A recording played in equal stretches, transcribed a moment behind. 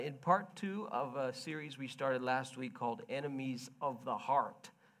In part two of a series we started last week called Enemies of the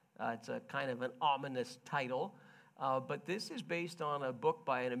Heart. It's a kind of an ominous title, but this is based on a book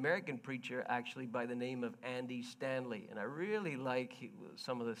by an American preacher, actually, by the name of Andy Stanley. And I really like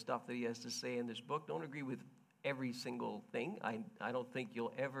some of the stuff that he has to say in this book. Don't agree with every single thing. I don't think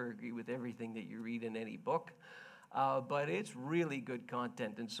you'll ever agree with everything that you read in any book, but it's really good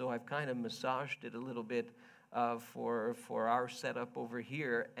content. And so I've kind of massaged it a little bit for our setup over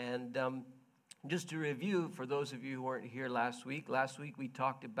here. And just to review, for those of you who weren't here last week we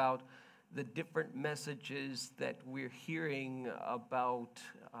talked about the different messages that we're hearing about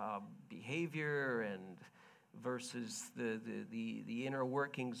behavior and versus the inner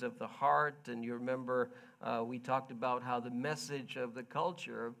workings of the heart. And you remember we talked about how the message of the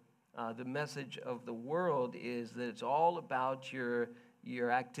culture, the message of the world is that it's all about your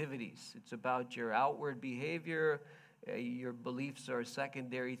activities. It's about your outward behavior. Your beliefs are a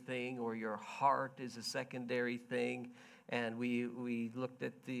secondary thing, or your heart is a secondary thing. And we looked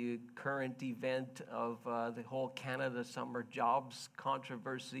at the current event of the whole Canada summer jobs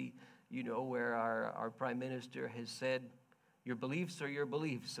controversy, where our Prime Minister has said, your beliefs are your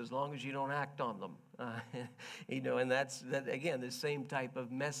beliefs as long as you don't act on them. And that's again, the same type of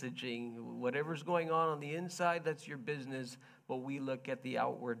messaging. Whatever's going on the inside, that's your business, but we look at the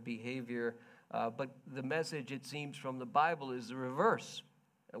outward behavior. But the message, it seems, from the Bible is the reverse,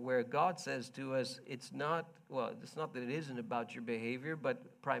 where God says to us, it's not that it isn't about your behavior,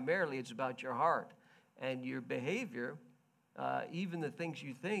 but primarily it's about your heart. And your behavior, even the things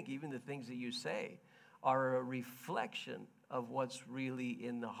you think, even the things that you say, are a reflection of what's really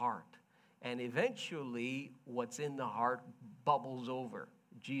in the heart. And eventually, what's in the heart bubbles over.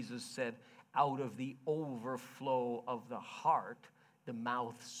 Jesus said, out of the overflow of the heart, the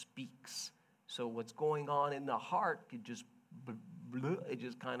mouth speaks. So what's going on in the heart, it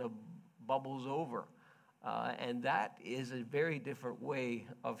just kind of bubbles over. And that is a very different way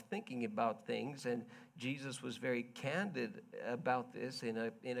of thinking about things. And Jesus was very candid about this in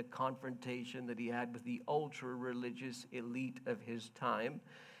a confrontation that he had with the ultra-religious elite of his time.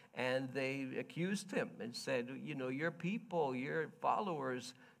 And they accused him and said, your people, your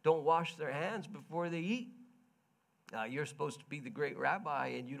followers don't wash their hands before they eat. You're supposed to be the great rabbi,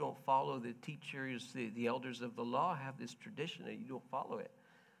 and you don't follow the teachers, the elders of the law have this tradition, and you don't follow it.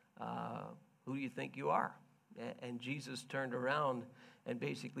 Who do you think you are? And Jesus turned around and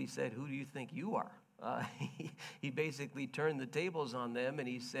basically said, who do you think you are? He basically turned the tables on them, and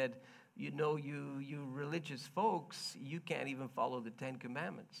he said, you religious folks, you can't even follow the Ten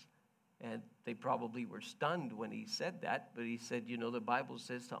Commandments. And they probably were stunned when he said that, but he said, the Bible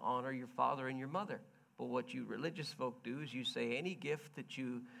says to honor your father and your mother. But what you religious folk do is you say any gift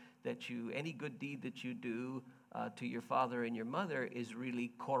any good deed that you do to your father and your mother is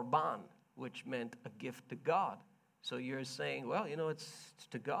really korban, which meant a gift to God. So you're saying, well, it's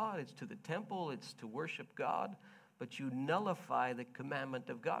to God, it's to the temple, it's to worship God, but you nullify the commandment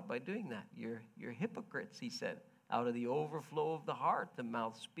of God by doing that. You're hypocrites, he said. Out of the overflow of the heart, the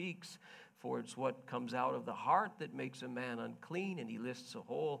mouth speaks, for it's what comes out of the heart that makes a man unclean, and he lists a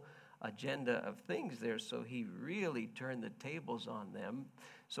whole agenda of things there. So he really turned the tables on them.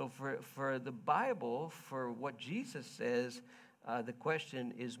 So for the Bible, for what Jesus says, the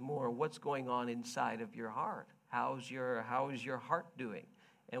question is more, what's going on inside of your heart? How is your heart doing?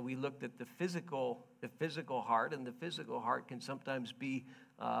 And we looked at the physical heart, and the physical heart can sometimes be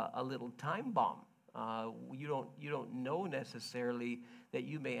a little time bomb. You don't know necessarily that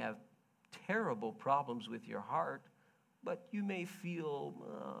you may have terrible problems with your heart, but you may feel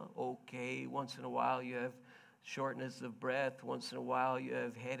okay. Once in a while you have shortness of breath. Once in a while you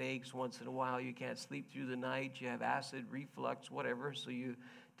have headaches. Once in a while you can't sleep through the night. You have acid reflux, whatever. So you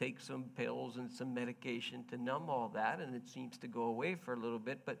take some pills and some medication to numb all that, and it seems to go away for a little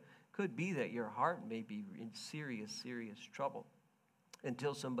bit. But could be that your heart may be in serious, serious trouble.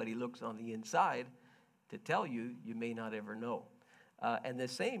 Until somebody looks on the inside to tell you, you may not ever know. And the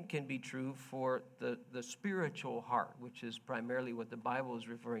same can be true for the spiritual heart, which is primarily what the Bible is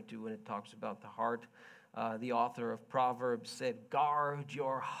referring to when it talks about the heart. The author of Proverbs said, guard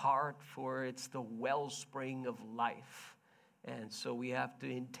your heart, for it's the wellspring of life. And so we have to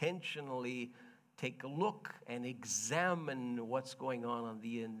intentionally take a look and examine what's going on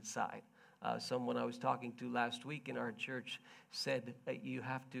the inside. Someone I was talking to last week in our church said that you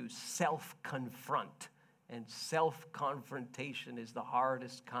have to self-confront. And self-confrontation is the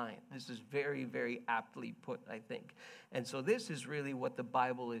hardest kind. This is very, very aptly put, I think. And so this is really what the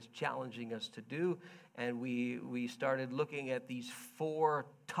Bible is challenging us to do. And we started looking at these 4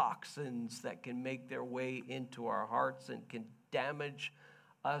 toxins that can make their way into our hearts and can damage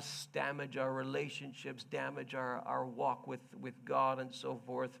us, damage our relationships, damage our walk with God and so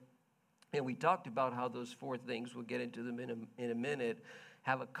forth. And we talked about how those four things, we'll get into them in a minute,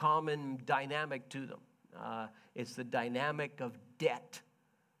 have a common dynamic to them. It's the dynamic of debt.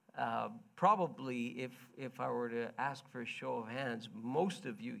 Probably, if I were to ask for a show of hands, most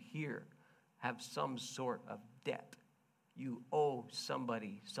of you here have some sort of debt. You owe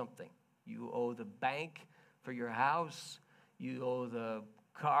somebody something. You owe the bank for your house. You owe the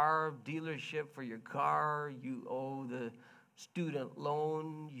car dealership for your car. You owe the student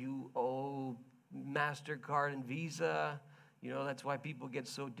loan. You owe MasterCard and Visa. You know, that's why people get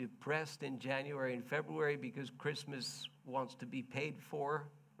so depressed in January and February, because Christmas wants to be paid for,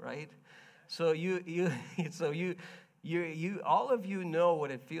 right? So all of you know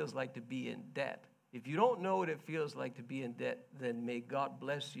what it feels like to be in debt. If you don't know what it feels like to be in debt, then may God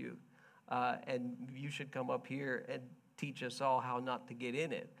bless you. And you should come up here and teach us all how not to get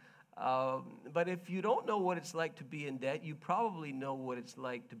in it. But if you don't know what it's like to be in debt, you probably know what it's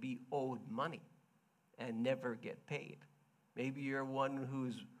like to be owed money and never get paid. Maybe you're one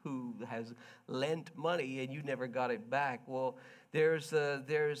who has lent money and you never got it back. Well, there's a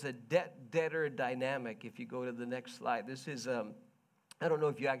debtor dynamic. If you go to the next slide, this is I don't know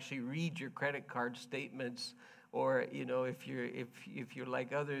if you actually read your credit card statements, or you know, if you're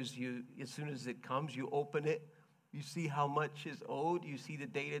like others, you, as soon as it comes, you open it, you see how much is owed, you see the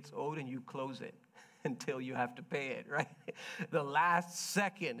date it's owed, and you close it until you have to pay it, right? The last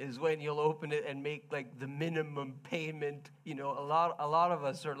second is when you'll open it and make like the minimum payment. You know, a lot of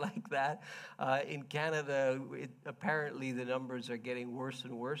us are like that. In Canada, apparently the numbers are getting worse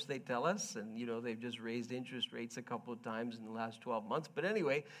and worse, they tell us. And, you know, they've just raised interest rates a couple of times in the last 12 months. But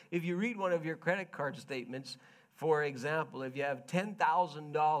anyway, if you read one of your credit card statements, for example, if you have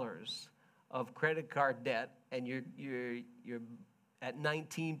 $10,000 of credit card debt and you're at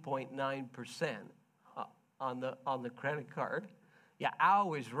 19.9%, on the credit card. Yeah,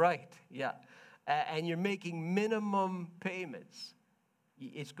 Al is right. Yeah. And you're making minimum payments.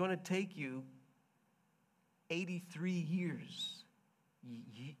 It's going to take you 83 years.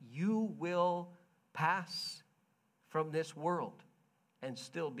 You will pass from this world and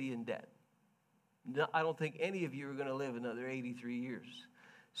still be in debt. No, I don't think any of you are going to live another 83 years.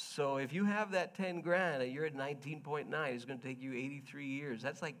 So if you have that 10 grand and you're at 19.9, it's going to take you 83 years.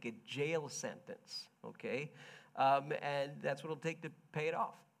 That's like a jail sentence, okay? And that's what it'll take to pay it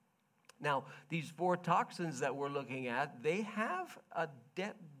off. Now, these four toxins that we're looking at, they have a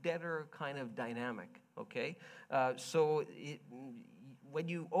debtor kind of dynamic, okay? When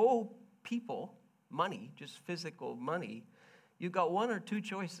you owe people money, just physical money, you've got one or two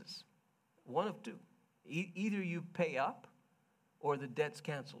choices. One of two. Either you pay up, or the debt's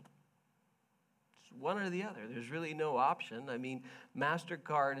canceled. It's one or the other. There's really no option. I mean,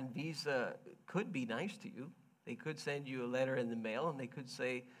 MasterCard and Visa could be nice to you. They could send you a letter in the mail, and they could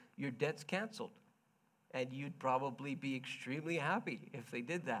say, your debt's canceled. And you'd probably be extremely happy if they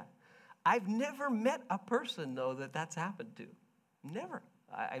did that. I've never met a person, though, that's happened to. Never.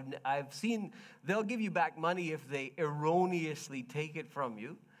 I've seen, they'll give you back money if they erroneously take it from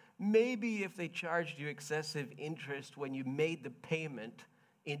you. Maybe if they charged you excessive interest when you made the payment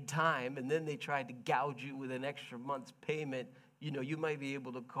in time, and then they tried to gouge you with an extra month's payment, you know, you might be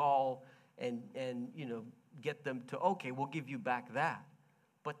able to call and you know, get them to, okay, we'll give you back that.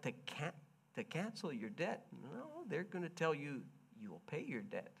 But to cancel your debt, no, they're going to tell you, you will pay your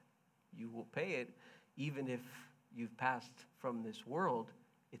debt. You will pay it, even if you've passed from this world,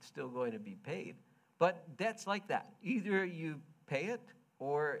 it's still going to be paid. But debt's like that. Either you pay it,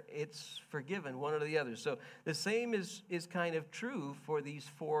 or it's forgiven, one or the other. So the same is kind of true for these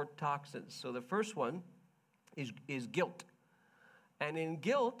four toxins. So the first one is guilt. And in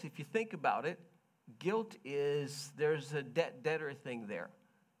guilt, if you think about it, guilt is, there's a debtor thing there.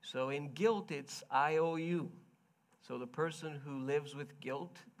 So in guilt, it's I owe you. So the person who lives with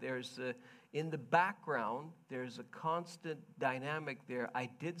guilt, in the background, there's a constant dynamic there.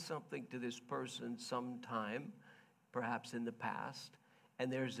 I did something to this person sometime, perhaps in the past,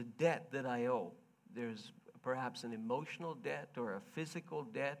 and there's a debt that I owe. There's perhaps an emotional debt or a physical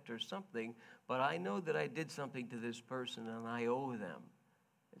debt or something, but I know that I did something to this person and I owe them.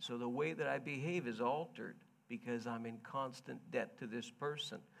 And so the way that I behave is altered because I'm in constant debt to this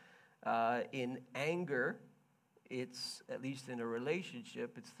person. In anger, it's, at least in a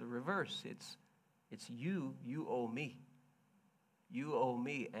relationship, it's the reverse. It's you owe me. You owe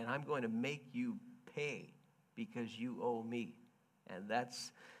me, and I'm going to make you pay because you owe me. And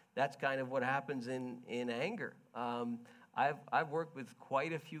that's kind of what happens in anger. I've worked with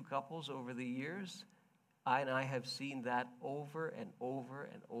quite a few couples over the years. And I have seen that over and over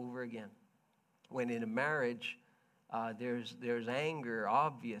and over again. When in a marriage, there's anger,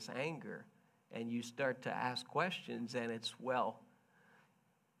 obvious anger, and you start to ask questions, and it's, well,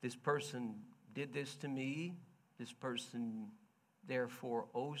 this person did this to me, this person therefore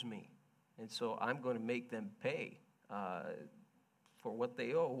owes me, and so I'm going to make them pay for what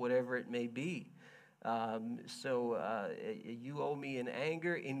they owe, whatever it may be. So you owe me in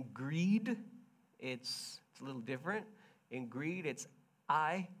anger. In greed, it's a little different. In greed, it's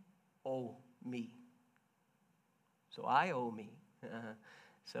I owe me. So I owe me.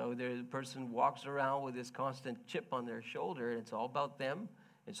 So the person walks around with this constant chip on their shoulder, and it's all about them.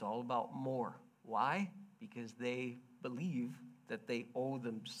 It's all about more. Why? Because they believe that they owe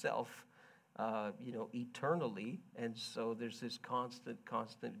themselves, eternally, and so there's this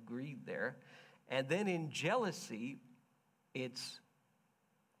constant greed there. And then in jealousy, it's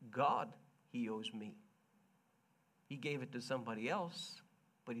God, he owes me. He gave it to somebody else,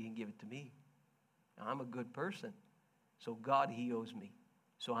 but he didn't give it to me. I'm a good person, so God, he owes me.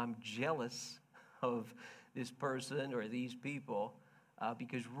 So I'm jealous of this person or these people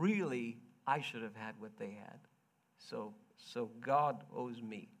because really I should have had what they had. So God owes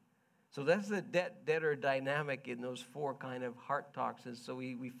me. So that's the debtor dynamic in those four kind of heart talks. And so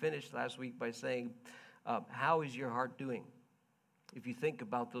we finished last week by saying, how is your heart doing? If you think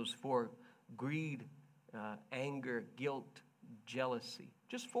about those four: greed, anger, guilt, jealousy.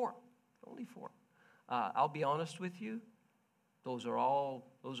 Just four, only four. I'll be honest with you. Those are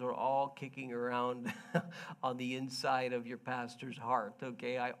all kicking around on the inside of your pastor's heart,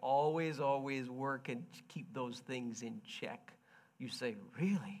 okay? I always work and keep those things in check. You say,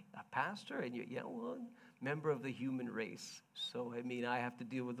 really? A pastor? And well, member of the human race. So, I have to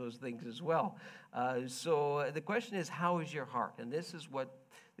deal with those things as well. So the question is, how is your heart? And this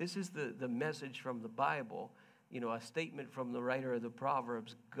is the message from the Bible, a statement from the writer of the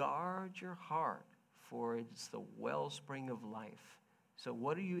Proverbs: guard your heart, for it's the wellspring of life. So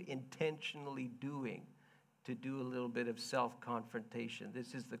what are you intentionally doing to do a little bit of self-confrontation?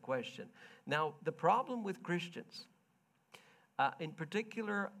 This is the question. Now, the problem with Christians, in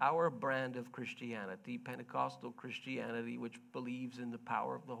particular our brand of Christianity, Pentecostal Christianity, which believes in the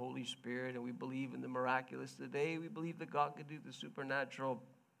power of the Holy Spirit, and we believe in the miraculous today, we believe that God can do the supernatural,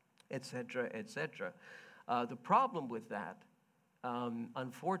 etc., etc. The problem with that,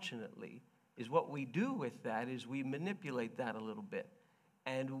 unfortunately, is what we do with that is we manipulate that a little bit,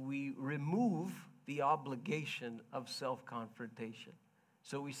 and we remove the obligation of self-confrontation.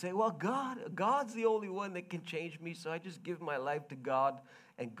 So we say, well, God's the only one that can change me, so I just give my life to God,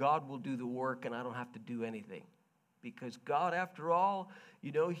 and God will do the work, and I don't have to do anything. Because God, after all,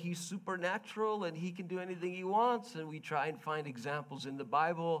 he's supernatural, and he can do anything he wants, and we try and find examples in the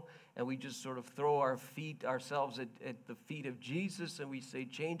Bible, and we just sort of throw ourselves at the feet of Jesus, and we say,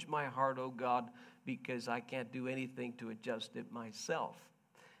 change my heart, oh God, because I can't do anything to adjust it myself.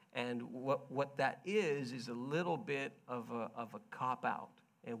 And what that is a little bit of a cop-out,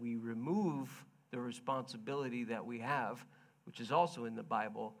 and we remove the responsibility that we have, which is also in the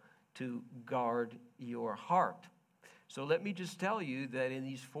Bible, to guard your heart. So let me just tell you that in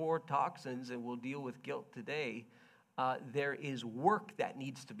these four toxins, and we'll deal with guilt today, there is work that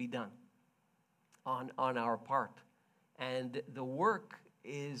needs to be done on our part. And the work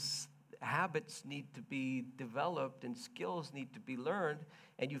is habits need to be developed and skills need to be learned,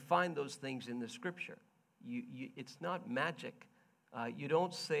 and you find those things in the Scripture. It's not magic. You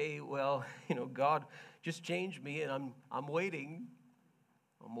don't say, well, God, just change me, and I'm waiting.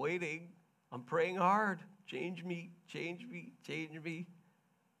 I'm praying hard. Change me.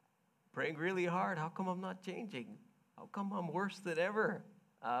 Praying really hard. How come I'm not changing? How come I'm worse than ever?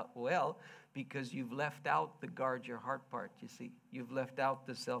 Well, because you've left out the guard your heart part, you see. You've left out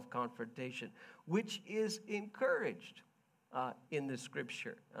the self-confrontation, which is encouraged in the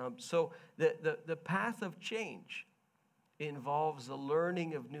Scripture. So the path of change involves the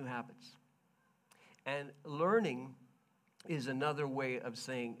learning of new habits. And learning is another way of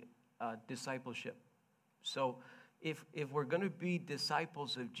saying discipleship. So if we're going to be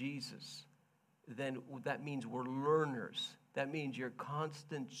disciples of Jesus, then that means we're learners. That means you're a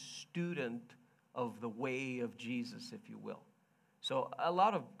constant student of the way of Jesus, if you will. So a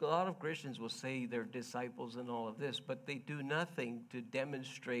lot of Christians will say they're disciples and all of this, but they do nothing to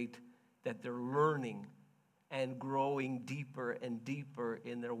demonstrate that they're learning and growing deeper and deeper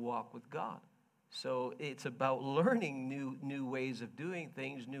in their walk with God. So it's about learning new ways of doing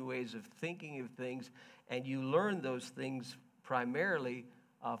things, new ways of thinking of things, and you learn those things primarily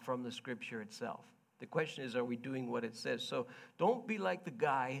from the Scripture itself. The question is, are we doing what it says? So don't be like the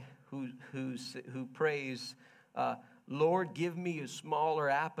guy who prays, Lord, give me a smaller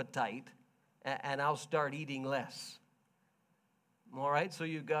appetite, and I'll start eating less. All right, so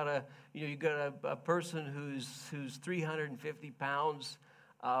you've got a person who's 350 pounds,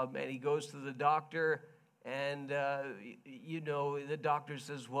 and he goes to the doctor, and the doctor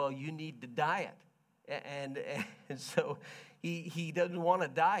says, well, you need to diet, and so he doesn't want to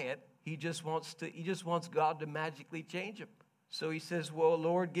diet. He just wants God to magically change him. So he says, well,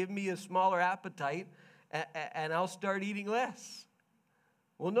 Lord, give me a smaller appetite, and I'll start eating less.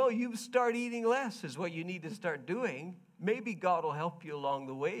 Well, no, you start eating less is what you need to start doing. Maybe God will help you along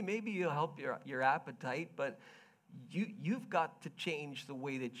the way. Maybe He'll help your appetite, but you've got to change the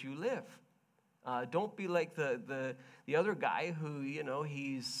way that you live. Don't be like the other guy who,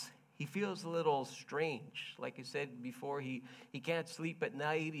 he feels a little strange. Like I said before, he can't sleep at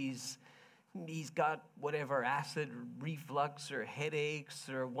night. He's got whatever acid reflux or headaches,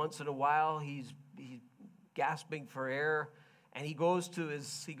 or once in a while he's gasping for air. And he goes to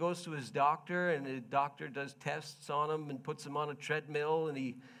his doctor, and the doctor does tests on him and puts him on a treadmill, and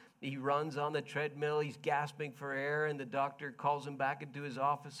he runs on the treadmill. He's gasping for air, and the doctor calls him back into his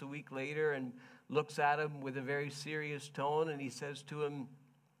office a week later and looks at him with a very serious tone, and he says to him,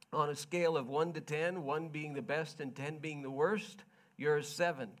 on a scale of 1 to 10, 1 being the best and 10 being the worst, you're a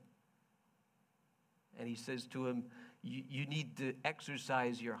 7. And he says to him, you need to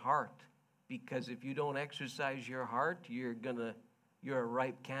exercise your heart. Because if you don't exercise your heart, you're a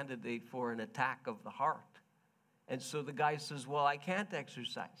ripe candidate for an attack of the heart. And so the guy says, well, I can't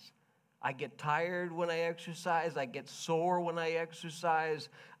exercise. I get tired when I exercise. I get sore when I exercise.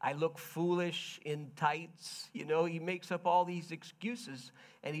 I look foolish in tights. He makes up all these excuses.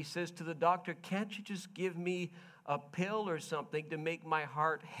 And he says to the doctor, can't you just give me a pill or something to make my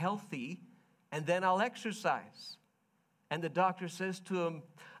heart healthy, and then I'll exercise? And the doctor says to him,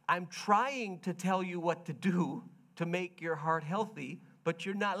 I'm trying to tell you what to do to make your heart healthy, but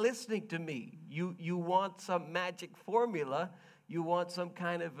you're not listening to me. You want some magic formula. You want some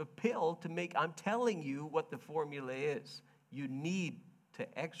kind of a pill to make. I'm telling you what the formula is. You need to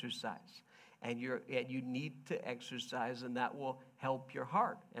exercise, and you need to exercise, and that will help your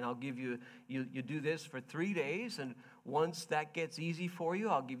heart. And I'll give you do this for 3 days, and once that gets easy for you,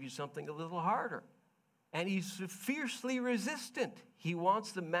 I'll give you something a little harder. And he's fiercely resistant. He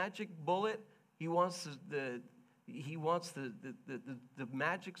wants the magic bullet. He wants the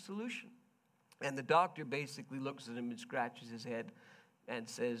magic solution. And the doctor basically looks at him and scratches his head and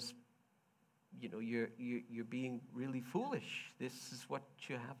says, you're being really foolish. This is what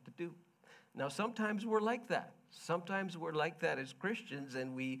you have to do. Now, sometimes we're like that. Sometimes we're like that as Christians,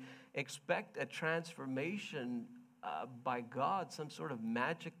 and we expect a transformation by God, some sort of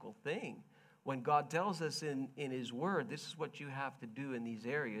magical thing. When God tells us in His Word, this is what you have to do in these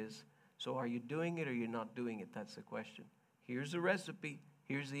areas. So are you doing it or you're not doing it? That's the question. Here's the recipe.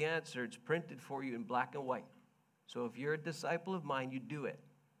 Here's the answer. It's printed for you in black and white. So if you're a disciple of mine, you do it.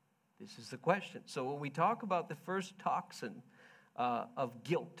 This is the question. So when we talk about the first toxin of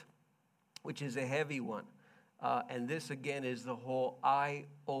guilt, which is a heavy one, and this again is the whole I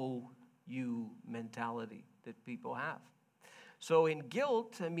owe you mentality that people have. So in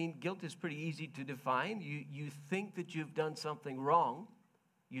guilt, guilt is pretty easy to define. You think that you've done something wrong.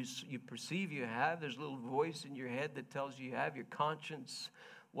 You perceive you have. There's a little voice in your head that tells you have, your conscience,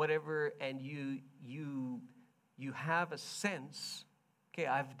 whatever, and you have a sense, okay,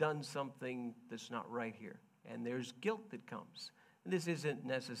 I've done something that's not right here. And there's guilt that comes. And this isn't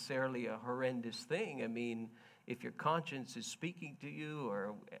necessarily a horrendous thing. If your conscience is speaking to you,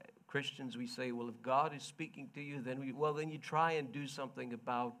 or Christians, we say, well, if God is speaking to you, then you try and do something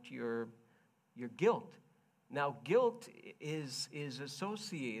about your guilt. Now, guilt is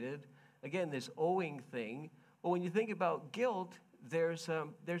associated, again, this owing thing. But when you think about guilt, there's a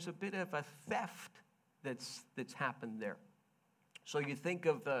bit of a theft that's happened there. So you think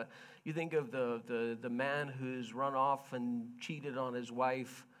of the man who's run off and cheated on his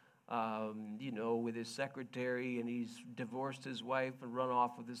wife, with his secretary, and he's divorced his wife and run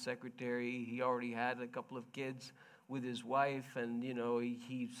off with his secretary. He already had a couple of kids with his wife, and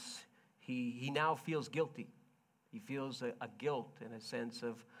he now feels guilty. He feels a guilt in a sense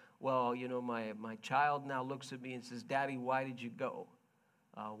of, well, my child now looks at me and says, Daddy, why did you go?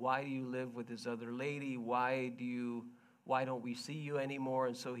 Why do you live with this other lady? Why don't we see you anymore?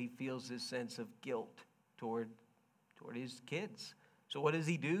 And so he feels this sense of guilt toward his kids. So what does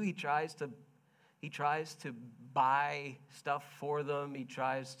he do? He tries to buy stuff for them. He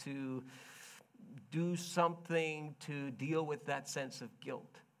tries to do something to deal with that sense of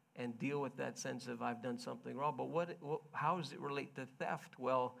guilt and deal with that sense of I've done something wrong. But how does it relate to theft?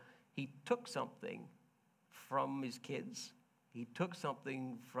 Well, He took something from his kids. He took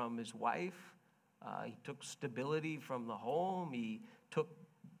something from his wife. He took stability from the home. He took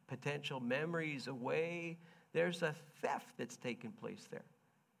potential memories away. There's a theft that's taken place there.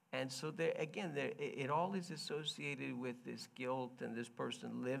 And so it all is associated with this guilt, and this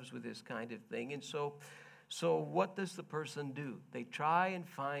person lives with this kind of thing. And so what does the person do? They try and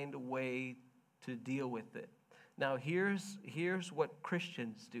find a way to deal with it. Now, here's what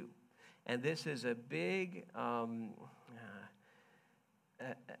Christians do. And this is a big, a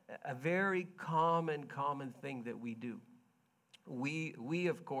very common thing that we do. We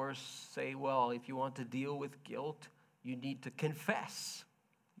of course say, well, if you want to deal with guilt, you need to confess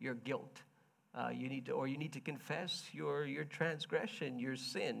your guilt. You need to confess your transgression, your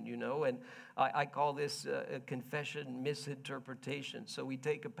sin, and I call this a confession misinterpretation. So we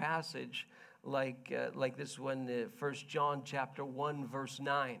take a passage like this one, 1 John chapter 1, verse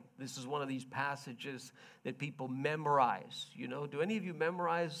 9. This is one of these passages that people memorize. Do any of you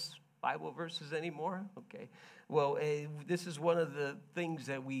memorize Bible verses anymore? Okay. Well, this is one of the things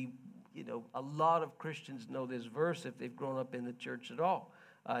that a lot of Christians know this verse if they've grown up in the church at all.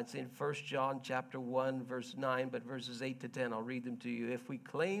 It's in 1 John chapter 1, verse 9, but verses 8 to 10, I'll read them to you. If we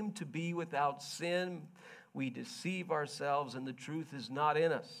claim to be without sin, we deceive ourselves and the truth is not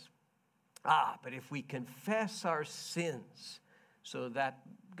in us. But if we confess our sins, so that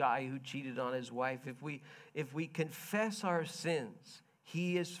guy who cheated on his wife, if we confess our sins,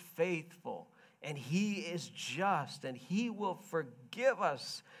 he is faithful and he is just, and he will forgive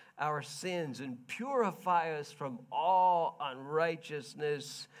us our sins and purify us from all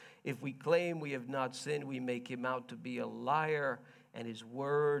unrighteousness. If we claim we have not sinned, we make him out to be a liar, and his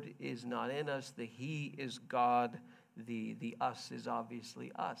word is not in us. The he is God, the us is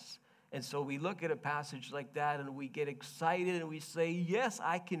obviously us. And so we look at a passage like that and we get excited and we say, yes,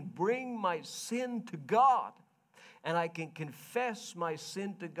 I can bring my sin to God and I can confess my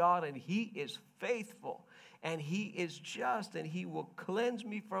sin to God, and he is faithful. And he is just, and he will cleanse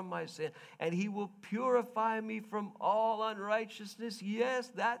me from my sin, and he will purify me from all unrighteousness.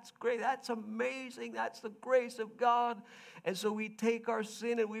 Yes, that's great. That's amazing. That's the grace of God. And so we take our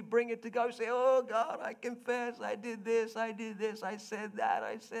sin and we bring it to God. We say, oh, God, I confess. I did this. I did this. I said that.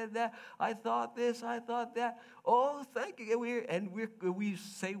 I said that. I thought this. I thought that. Oh, thank you. And we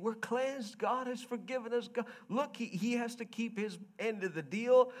say we're cleansed. God has forgiven us. God, look, he has to keep his end of the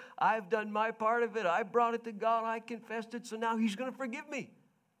deal. I've done my part of it. I brought it to God. I confessed it. So now he's going to forgive me.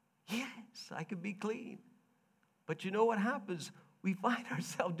 Yes, I can be clean. But you know what happens? We find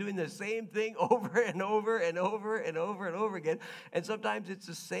ourselves doing the same thing over and over and over and over and over again. And sometimes it's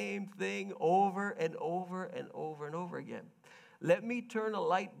the same thing over and over and over and over again. Let me turn a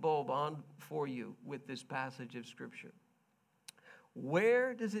light bulb on for you with this passage of Scripture.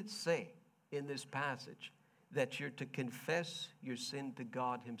 Where does it say in this passage that you're to confess your sin to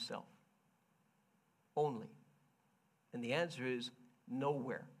God himself? Only. And the answer is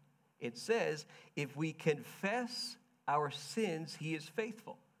nowhere. It says, if we confess our sins, he is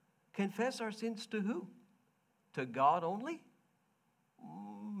faithful. Confess our sins to who? To God only?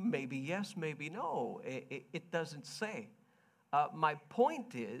 Maybe yes, maybe no. It doesn't say. My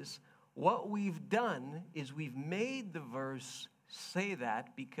point is, what we've done is we've made the verse say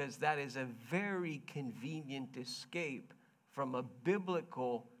that because that is a very convenient escape from a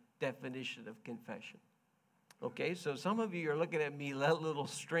biblical definition of confession. Okay, so some of you are looking at me a little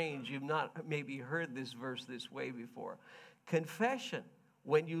strange. You've not maybe heard this verse this way before. Confession,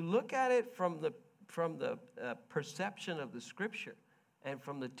 when you look at it from the perception of the Scripture and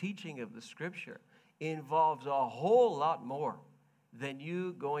from the teaching of the Scripture, involves a whole lot more than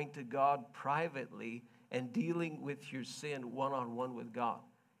you going to God privately and dealing with your sin one-on-one with God.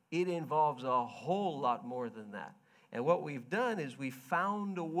 It involves a whole lot more than that. And what we've done is we've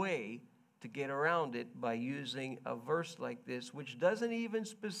found a way to get around it by using a verse like this, which doesn't even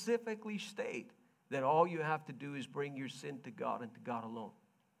specifically state that all you have to do is bring your sin to God and to God alone.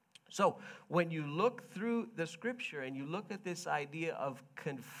 So when you look through the Scripture and you look at this idea of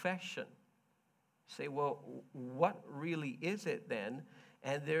confession, say, well, what really is it then?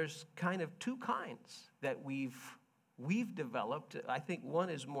 And there's kind of two kinds that we've developed. I think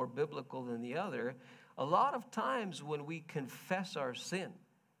one is more biblical than the other. A lot of times when we confess our sin,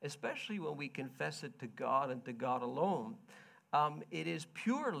 especially when we confess it to God and to God alone, it is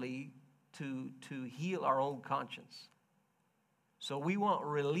purely to heal our own conscience. So we want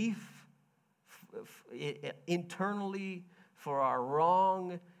relief internally for our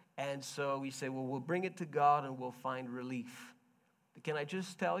wrong, and so we say, well, we'll bring it to God and we'll find relief. Can I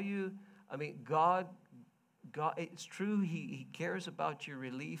just tell you, I mean, God God, it's true, he cares about your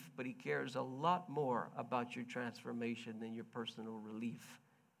relief, but he cares a lot more about your transformation than your personal relief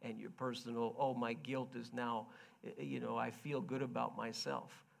and your personal, oh, my guilt is now, I feel good about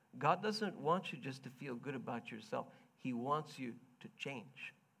myself. God doesn't want you just to feel good about yourself. He wants you to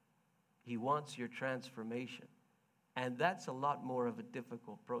change. He wants your transformation. And that's a lot more of a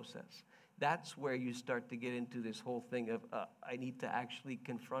difficult process. That's where you start to get into this whole thing of, I need to actually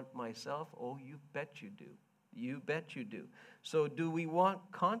confront myself. Oh, you bet you do. You bet you do. So do we want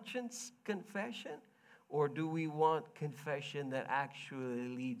conscience confession, or do we want confession that actually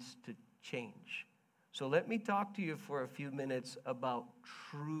leads to change? So let me talk to you for a few minutes about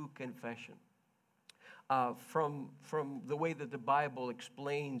true confession. From the way that the Bible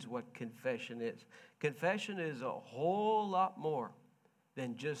explains what confession is. Confession is a whole lot more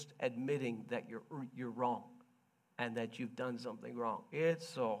than just admitting that you're wrong and that you've done something wrong.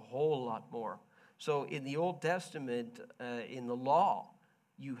 It's a whole lot more. So in the Old Testament, in the law,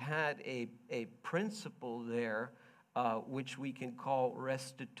 you had a principle there which we can call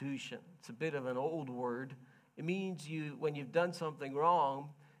restitution. It's a bit of an old word. It means when you've done something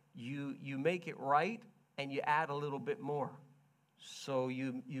wrong, you make it right and you add a little bit more. So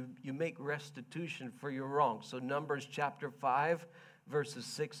you make restitution for your wrong. So Numbers chapter 5, verses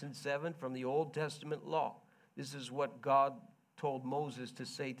 6 and 7 from the Old Testament law. This is what God told Moses to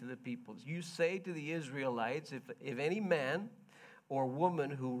say to the people. You say to the Israelites, if any man or woman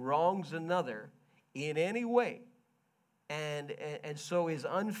who wrongs another in any way, and so is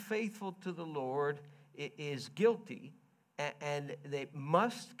unfaithful to the Lord, is guilty, and they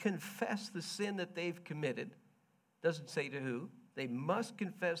must confess the sin that they've committed. Doesn't say to who. They must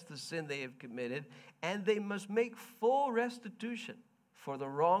confess the sin they have committed, and they must make full restitution for the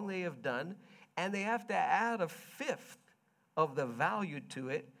wrong they have done, and they have to add a fifth of the value to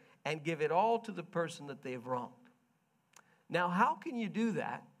it and give it all to the person that they've wronged. Now, how can you do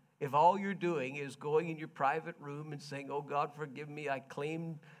that if all you're doing is going in your private room and saying, oh, God, forgive me, I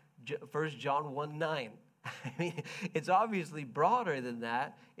claim 1 John 1:9. I mean, it's obviously broader than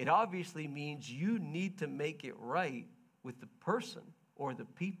that. It obviously means you need to make it right with the person or the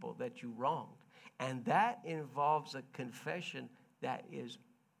people that you wronged. And that involves a confession that is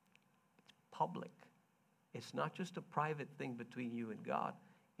public. It's not just a private thing between you and God.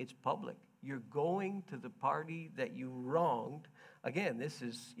 It's public. You're going to the party that you wronged. Again, this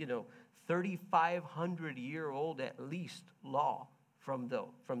is, 3,500-year-old at least law from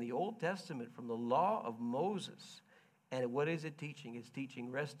the Old Testament, from the law of Moses. And what is it teaching? It's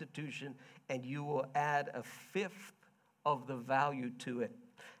teaching restitution, and you will add a fifth of the value to it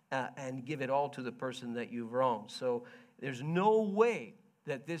and give it all to the person that you've wronged. So there's no way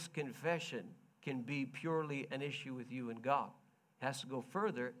that this confession can be purely an issue with you and God. It has to go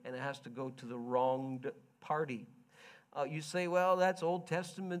further, and it has to go to the wronged party. You say, well, that's Old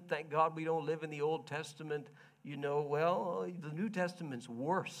Testament. Thank God we don't live in the Old Testament. Well, the New Testament's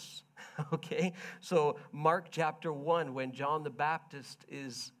worse, okay? So Mark chapter 1, when John the Baptist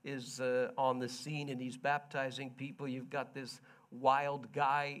is on the scene and he's baptizing people, you've got this wild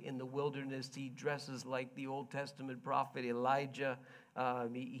guy in the wilderness. He dresses like the Old Testament prophet Elijah.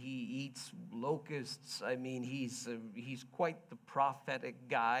 He eats locusts. I mean, he's quite the prophetic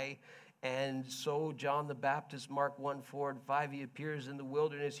guy. And so John the Baptist, Mark 1, 4, and 5, he appears in the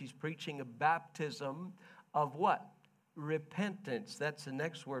wilderness. He's preaching a baptism of what? Repentance. That's the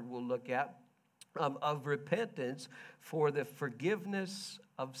next word we'll look at. Of repentance for the forgiveness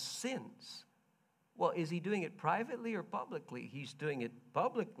of sins. Well, is he doing it privately or publicly? He's doing it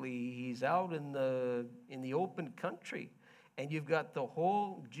publicly. He's out in the open country. And you've got the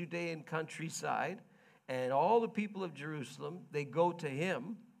whole Judean countryside and all the people of Jerusalem. They go to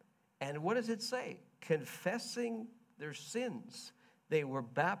him. And what does it say? Confessing their sins. They were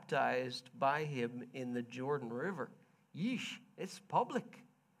baptized by him in the Jordan River. Yeesh, it's public.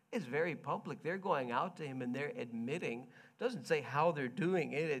 It's very public. They're going out to him and they're admitting. It doesn't say how they're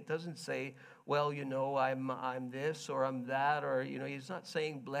doing it. It doesn't say, well, I'm this or I'm that, or, he's not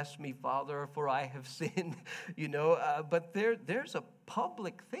saying, bless me, Father, for I have sinned, but there's a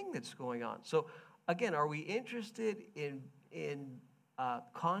public thing that's going on. So again, are we interested in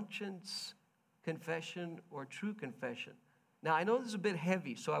conscience confession or true confession? Now, I know this is a bit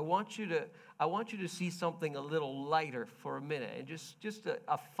heavy, so I want you to see something a little lighter for a minute, and just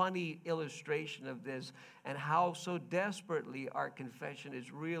a funny illustration of this and how so desperately our confession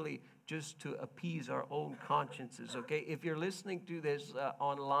is really just to appease our own consciences, okay? If you're listening to this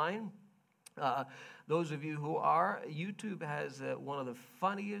online, those of you who are, YouTube has one of the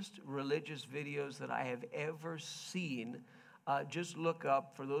funniest religious videos that I have ever seen just look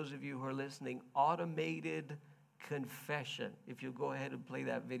up, for those of you who are listening, automated confession. If you'll go ahead and play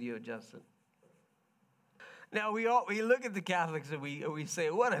that video, Justin. Now, we look at the Catholics and we say,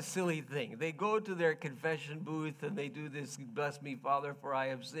 what a silly thing. They go to their confession booth and they do this, bless me, Father, for I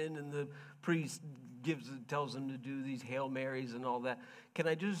have sinned, and the priest tells them to do these Hail Marys and all that. Can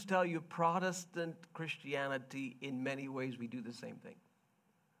I just tell you, Protestant Christianity, in many ways, we do the same thing.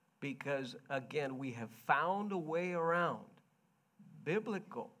 Because, again, we have found a way around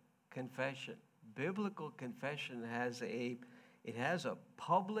biblical confession. Biblical confession has a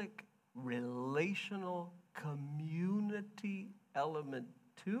public, relational, community element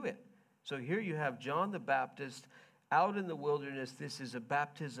to it. So here you have John the Baptist out in the wilderness. This is a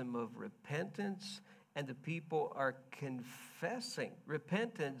baptism of repentance, and the people are confessing.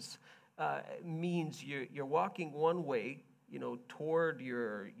 Repentance means you're walking one way, toward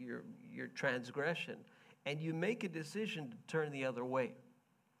your transgression, and you make a decision to turn the other way.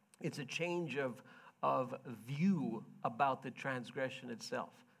 It's a change of view about the transgression itself.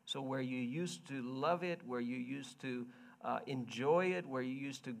 So where you used to love it, where you used to enjoy it, where you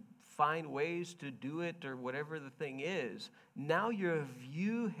used to find ways to do it or whatever the thing is, now your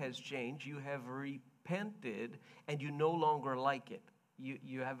view has changed. You have repented and you no longer like it.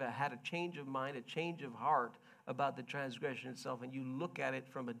 You have had a change of mind, a change of heart about the transgression itself, and you look at it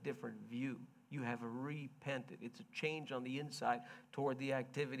from a different view. You have repented. It's a change on the inside toward the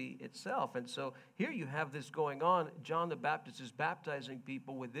activity itself. And so here you have this going on. John the Baptist is baptizing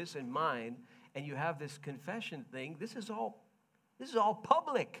people with this in mind, and you have this confession thing. This is all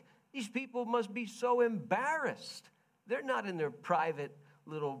public. These people must be so embarrassed. They're not in their private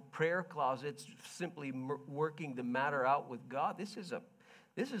little prayer closets simply working the matter out with God. This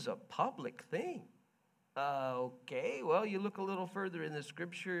is a public thing. Okay, well, you look a little further in the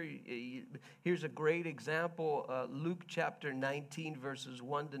scripture. Here's a great example. Luke chapter 19, verses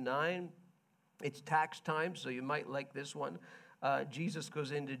 1 to 9. It's tax time, so you might like this one. Jesus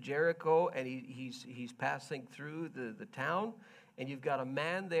goes into Jericho, and he's passing through the town. And you've got a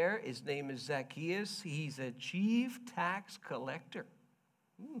man there. His name is Zacchaeus. He's a chief tax collector.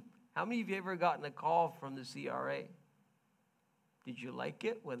 How many of you ever gotten a call from the CRA? Did you like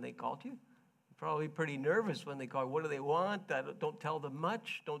it when they called you? Probably pretty nervous when they call. What do they want? Don't tell them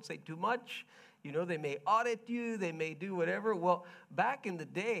much. Don't say too much. They may audit you. They may do whatever. Well, back in the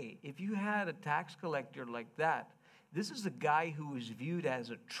day, if you had a tax collector like that, this is a guy who was viewed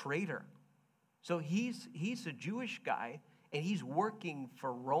as a traitor. So he's a Jewish guy, and he's working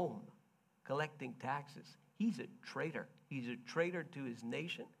for Rome, collecting taxes. He's a traitor. He's a traitor to his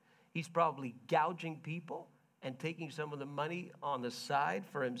nation. He's probably gouging people and taking some of the money on the side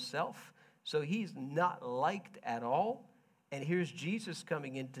for himself. So he's not liked at all. And here's Jesus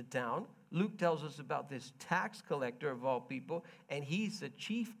coming into town. Luke tells us about this tax collector of all people, and he's the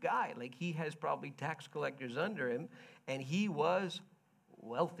chief guy. Like, he has probably tax collectors under him, and he was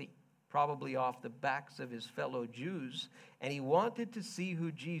wealthy, probably off the backs of his fellow Jews, and he wanted to see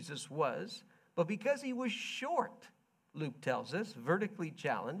who Jesus was, but because he was short, Luke tells us, vertically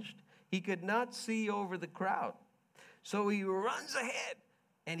challenged, he could not see over the crowd. So he runs ahead,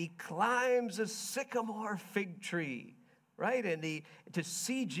 and he climbs a sycamore fig tree, right? And to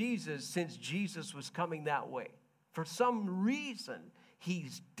see Jesus, since Jesus was coming that way. For some reason,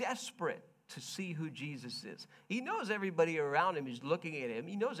 he's desperate to see who Jesus is. He knows everybody around him is looking at him.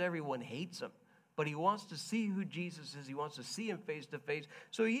 He knows everyone hates him. But he wants to see who Jesus is. He wants to see him face to face.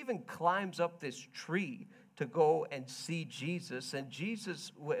 So he even climbs up this tree to go and see Jesus. And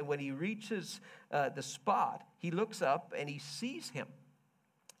Jesus, when he reaches the spot, he looks up and he sees him.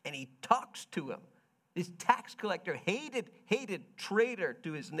 And he talks to him. This tax collector, hated traitor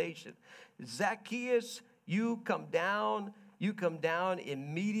to his nation. Zacchaeus, you come down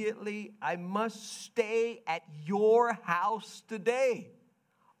immediately. I must stay at your house today.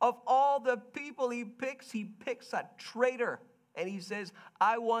 Of all the people he picks a traitor. And he says,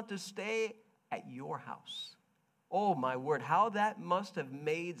 I want to stay at your house. Oh, my word, how that must have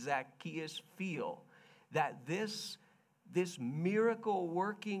made Zacchaeus feel that this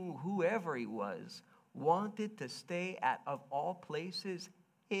miracle-working whoever he was wanted to stay at, of all places,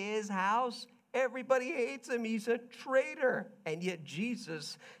 his house. Everybody hates him. He's a traitor. And yet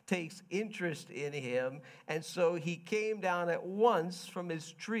Jesus takes interest in him. And so he came down at once from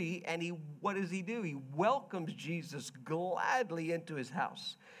his tree, and what does he do? He welcomes Jesus gladly into his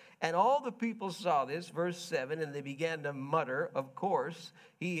house. And all the people saw this, verse 7, and they began to mutter, of course,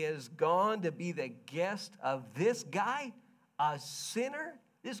 he has gone to be the guest of this guy, a sinner,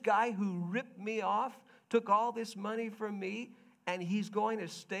 this guy who ripped me off, took all this money from me, and he's going to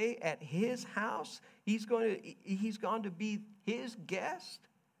stay at his house. He's going to be his guest.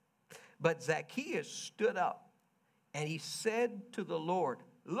 But Zacchaeus stood up and he said to the Lord,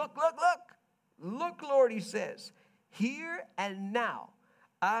 look, Lord, he says, here and now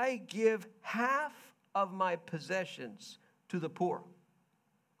I give half of my possessions to the poor.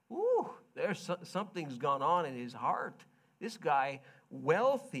 Ooh, something's gone on in his heart. This guy,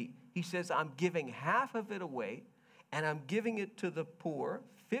 wealthy, he says, I'm giving half of it away, and I'm giving it to the poor.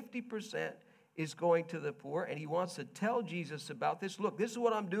 50% is going to the poor, and he wants to tell Jesus about this. Look, this is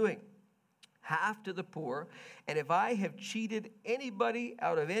what I'm doing. Half to the poor, and if I have cheated anybody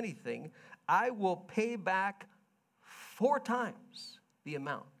out of anything, I will pay back 4 times the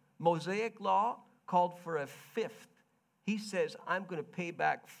amount. Mosaic law called for a fifth. He says, I'm going to pay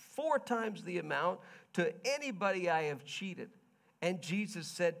back 4 times the amount to anybody I have cheated. And Jesus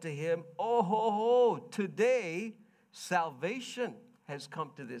said to him, today salvation has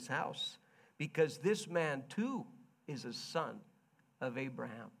come to this house, because this man too is a son of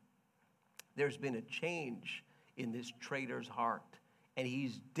Abraham. There's been a change in this traitor's heart. And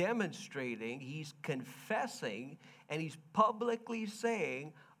he's demonstrating, he's confessing, and he's publicly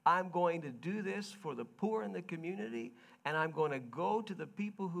saying, I'm going to do this for the poor in the community, and I'm going to go to the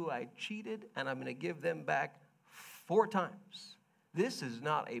people who I cheated, and I'm going to give them back 4 times. This is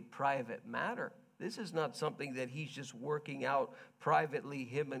not a private matter. This is not something that he's just working out privately,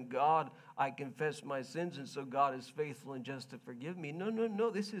 him and God. I confess my sins, and so God is faithful and just to forgive me.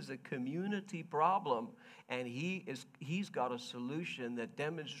 No. This is a community problem, and he's got a solution that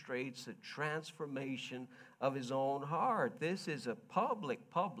demonstrates a transformation of his own heart. This is a public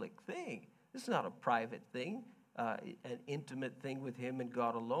thing. This is not a private thing, an intimate thing with him and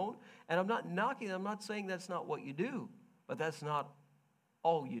God alone. And I'm not saying that's not what you do, but that's not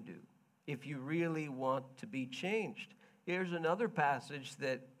all you do if you really want to be changed. Here's another passage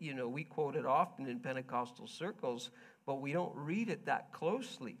that, we quote it often in Pentecostal circles, but we don't read it that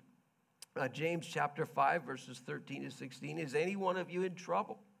closely. James chapter 5, verses 13 to 16. Is any one of you in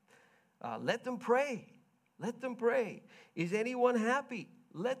trouble? Let them pray. Let them pray. Is anyone happy?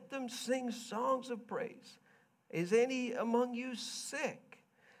 Let them sing songs of praise. Is any among you sick?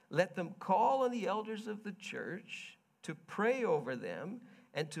 Let them call on the elders of the church to pray over them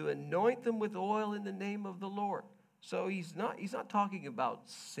and to anoint them with oil in the name of the Lord. So he's not talking about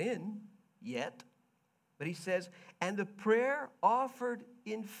sin yet, but he says, and the prayer offered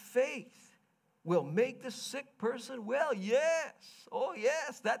in faith will make the sick person well. Yes. Oh,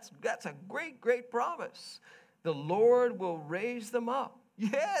 yes. That's a great promise. The Lord will raise them up.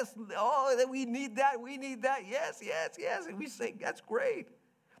 Yes. Oh, we need that. Yes. And we say, that's great.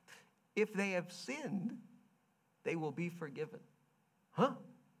 If they have sinned, they will be forgiven. Huh?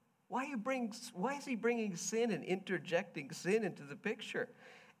 Why is he bringing sin and interjecting sin into the picture?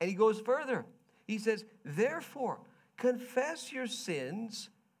 And he goes further. He says, therefore, confess your sins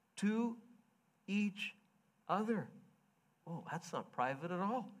to each other. Oh, that's not private at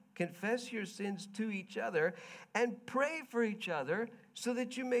all. Confess your sins to each other and pray for each other so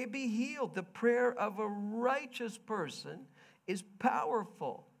that you may be healed. The prayer of a righteous person is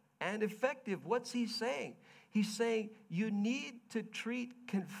powerful and effective. What's he saying? He's saying you need to treat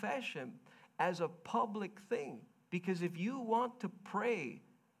confession as a public thing, because if you want to pray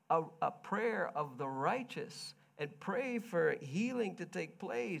a prayer of the righteous and pray for healing to take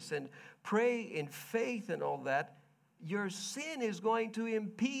place and pray in faith and all that, your sin is going to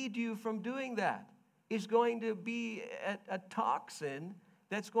impede you from doing that. It's going to be a toxin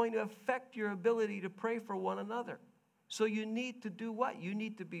that's going to affect your ability to pray for one another. So you need to do what? You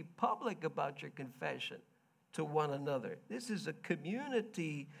need to be public about your confession to one another. This is a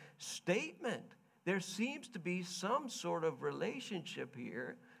community statement. There seems to be some sort of relationship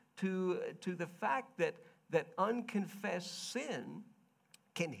here to the fact that unconfessed sin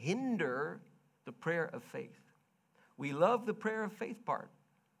can hinder the prayer of faith. We love the prayer of faith part,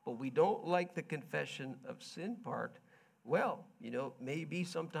 but we don't like the confession of sin part. Well, maybe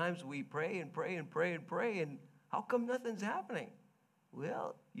sometimes we pray, and how come nothing's happening?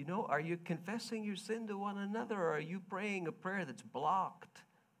 Well, are you confessing your sin to one another, or are you praying a prayer that's blocked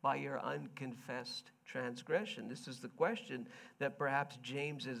by your unconfessed transgression? This is the question that perhaps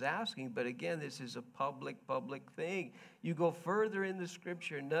James is asking, but again, this is a public thing. You go further in the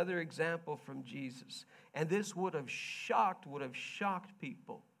scripture, another example from Jesus, and this would have shocked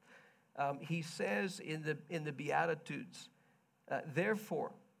people. He says in the Beatitudes,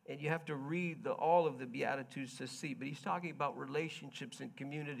 therefore, and you have to read all of the Beatitudes to see, but he's talking about relationships and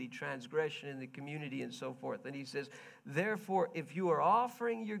community, transgression in the community and so forth. And he says, therefore, if you are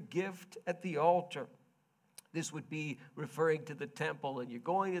offering your gift at the altar This would be referring to the temple, and you're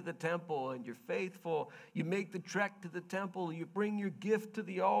going to the temple, and you're faithful. You make the trek to the temple. You bring your gift to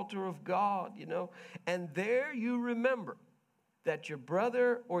the altar of God, and there you remember that your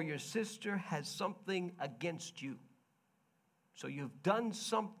brother or your sister has something against you. So you've done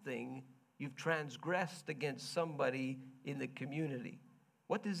something, you've transgressed against somebody in the community.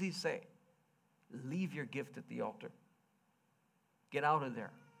 What does he say? Leave your gift at the altar. Get out of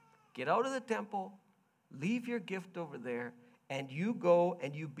there. Get out of the temple. Leave your gift over there, and you go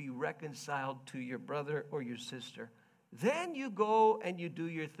and you be reconciled to your brother or your sister. Then you go and you do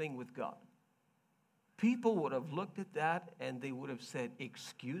your thing with God. People would have looked at that and they would have said,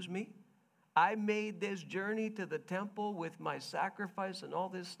 excuse me? I made this journey to the temple with my sacrifice and all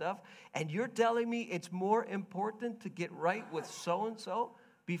this stuff, and you're telling me it's more important to get right with so-and-so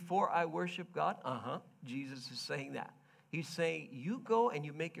before I worship God? Jesus is saying that. He's saying, you go and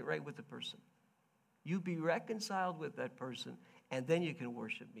you make it right with the person. You be reconciled with that person, and then you can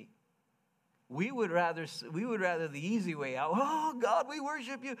worship me. We would rather the easy way out. Oh, God, we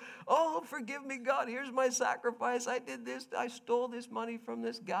worship you. Oh, forgive me, God. Here's my sacrifice. I did this. I stole this money from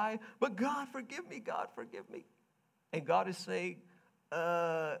this guy. But God, forgive me. God, forgive me. And God is saying,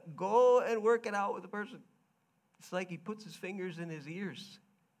 go and work it out with the person. It's like he puts his fingers in his ears,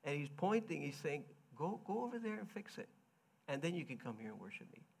 and he's pointing. He's saying, go over there and fix it. And then you can come here and worship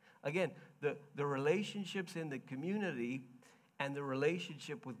me. Again, the relationships in the community and the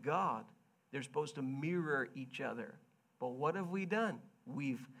relationship with God, they're supposed to mirror each other. But what have we done?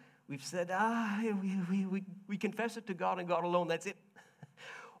 We've said, we confess it to God and God alone. That's it.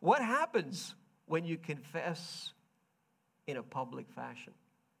 What happens when you confess in a public fashion?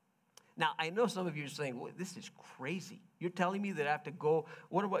 Now, I know some of you are saying, well, this is crazy. You're telling me that I have to go,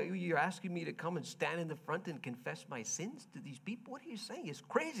 what about you? You're asking me to come and stand in the front and confess my sins to these people? What are you saying? It's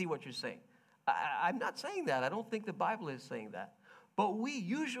crazy what you're saying. I'm not saying that. I don't think the Bible is saying that. But we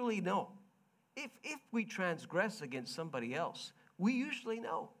usually know. If we transgress against somebody else, we usually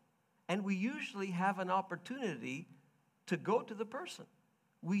know. And we usually have an opportunity to go to the person.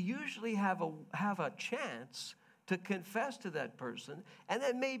 We usually have a chance to confess to that person, and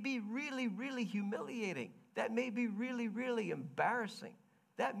that may be really, really humiliating. That may be really, really embarrassing.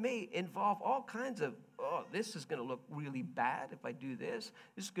 That may involve all kinds of, this is going to look really bad if I do this.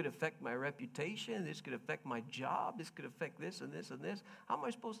 This could affect my reputation. This could affect my job. This could affect this and this and this. How am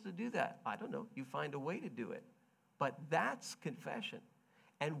I supposed to do that? I don't know. You find a way to do it. But that's confession.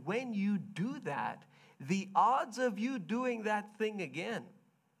 And when you do that, the odds of you doing that thing again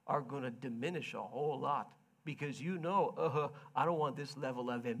are going to diminish a whole lot. Because I don't want this level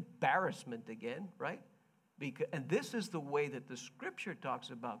of embarrassment again, right? And this is the way that the Scripture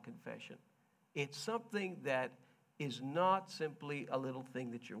talks about confession. It's something that is not simply a little thing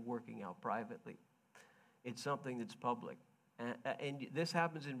that you're working out privately. It's something that's public. And this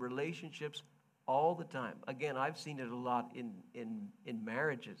happens in relationships all the time. Again, I've seen it a lot in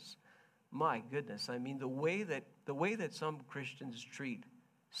marriages. My goodness, I mean, the way that some Christians treat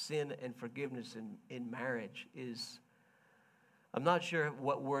sin and forgiveness in marriage is, I'm not sure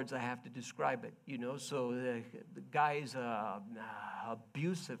what words I have to describe it, So the guy's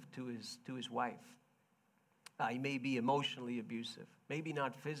abusive to his wife. He may be emotionally abusive, maybe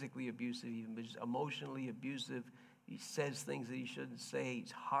not physically abusive even, but emotionally abusive. He says things that he shouldn't say.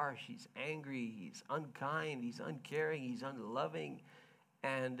 He's harsh. He's angry. He's unkind. He's uncaring. He's unloving,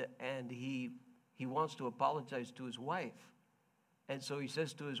 and he wants to apologize to his wife. And so he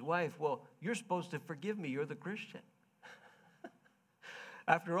says to his wife, well, you're supposed to forgive me. You're the Christian.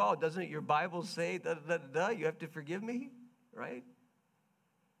 After all, doesn't your Bible say, you have to forgive me, right?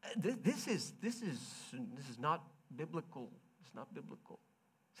 This is not biblical. It's not biblical.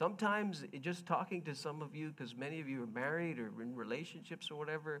 Sometimes just talking to some of you, because many of you are married or in relationships or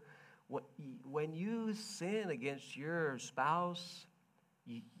whatever, when you sin against your spouse,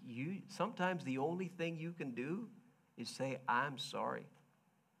 sometimes the only thing you can do is say, I'm sorry.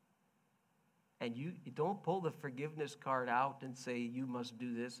 And you don't pull the forgiveness card out and say, you must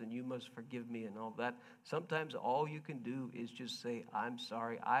do this and you must forgive me and all that. Sometimes all you can do is just say, I'm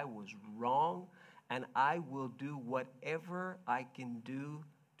sorry, I was wrong, and I will do whatever I can do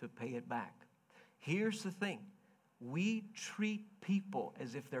to pay it back. Here's the thing. We treat people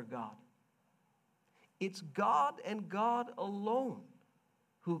as if they're God. It's God and God alone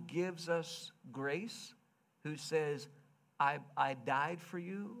who gives us grace, who says, I died for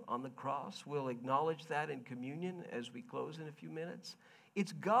you on the cross. We'll acknowledge that in communion as we close in a few minutes.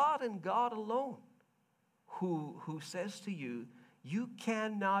 It's God and God alone who says to you, you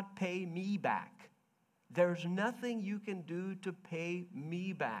cannot pay me back. There's nothing you can do to pay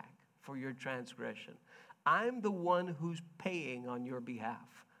me back for your transgression. I'm the one who's paying on your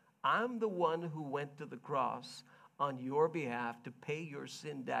behalf. I'm the one who went to the cross on your behalf to pay your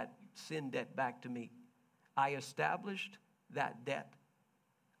sin debt back to me. I established that debt.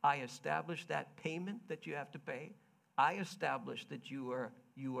 I established that payment that you have to pay. I established that you are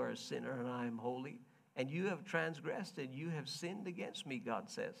a sinner and I am holy. And you have transgressed and you have sinned against me, God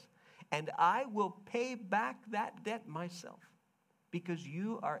says. And I will pay back that debt myself because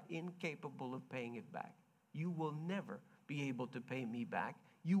you are incapable of paying it back. You will never be able to pay me back.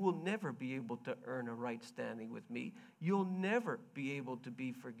 You will never be able to earn a right standing with me. You'll never be able to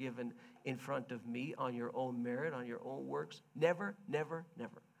be forgiven in front of me on your own merit, on your own works. Never, never,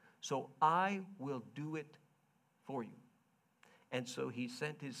 never. So I will do it for you. And so he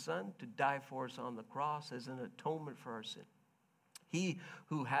sent his son to die for us on the cross as an atonement for our sin. He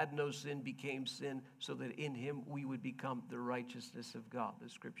who had no sin became sin so that in him we would become the righteousness of God, the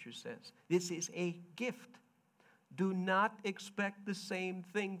scripture says. This is a gift. Do not expect the same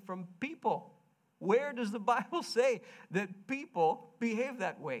thing from people. Where does the Bible say that people behave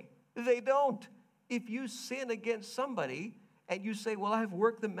that way? They don't. If you sin against somebody and you say, well, I've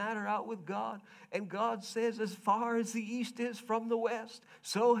worked the matter out with God, and God says, as far as the east is from the west,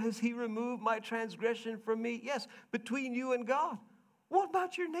 so has he removed my transgression from me. Yes, between you and God. What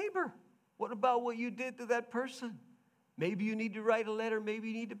about your neighbor? What about what you did to that person? Maybe you need to write a letter. Maybe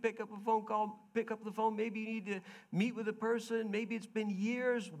you need to pick up a phone call, pick up the phone. Maybe you need to meet with a person. Maybe it's been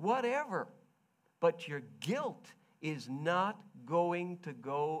years, whatever. But your guilt is not going to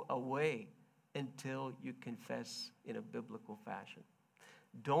go away until you confess in a biblical fashion.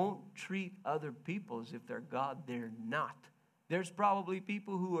 Don't treat other people as if they're God. They're not. There's probably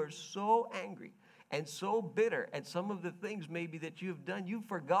people who are so angry and so bitter at some of the things maybe that you've done, you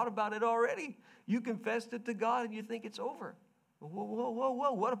forgot about it already. You confessed it to God and you think it's over. Whoa, whoa, whoa,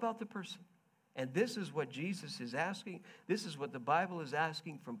 whoa, what about the person? And this is what Jesus is asking. This is what the Bible is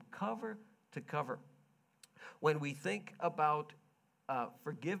asking from cover to cover. When we think about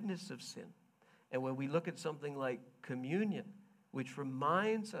forgiveness of sin, and when we look at something like communion, which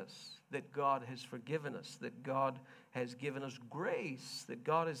reminds us that God has forgiven us, that God has given us grace, that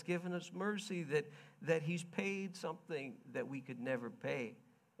God has given us mercy, that he's paid something that we could never pay.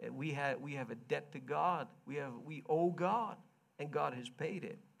 We have a debt to God. We owe God, and God has paid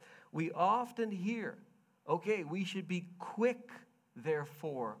it. We often hear, okay, we should be quick,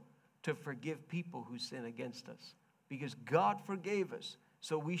 therefore, to forgive people who sin against us, because God forgave us.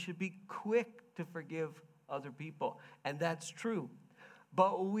 So we should be quick to forgive other people. And that's true.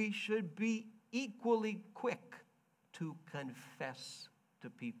 But we should be equally quick to confess to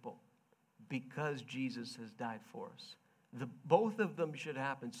people because Jesus has died for us. Both of them should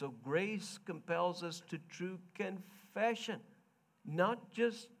happen. So grace compels us to true confession. Not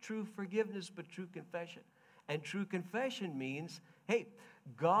just true forgiveness, but true confession. And true confession means, hey,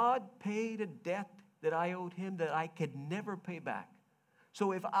 God paid a debt that I owed him that I could never pay back.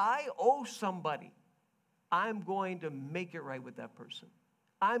 So if I owe somebody, I'm going to make it right with that person.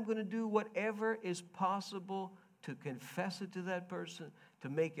 I'm going to do whatever is possible to confess it to that person, to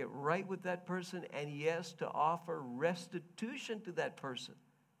make it right with that person, and yes, to offer restitution to that person.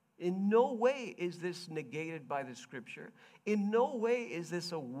 In no way is this negated by the scripture. In no way is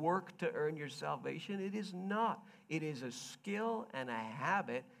this a work to earn your salvation. It is not. It is a skill and a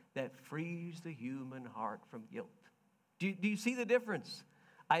habit that frees the human heart from guilt. Do you see the difference?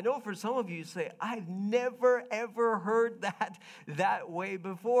 I know for some of you say, I've never, ever heard that way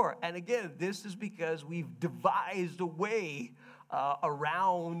before. And again, this is because we've devised a way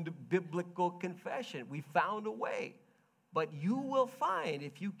around biblical confession. We found a way. But you will find,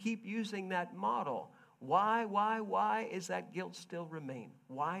 if you keep using that model, why is that guilt still remain?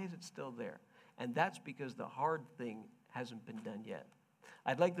 Why is it still there? And that's because the hard thing hasn't been done yet.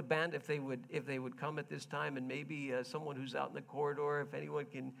 I'd like the band, if they would come at this time, and maybe someone who's out in the corridor, if anyone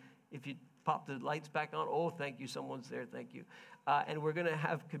can, if you pop the lights back on. Oh, thank you, someone's there, thank you. And we're going to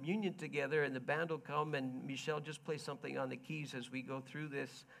have communion together, and the band will come, and Michelle, just play something on the keys as we go through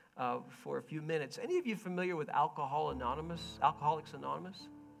this for a few minutes. Any of you familiar with Alcoholics Anonymous?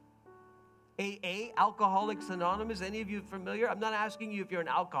 AA, Alcoholics Anonymous, any of you familiar? I'm not asking you if you're an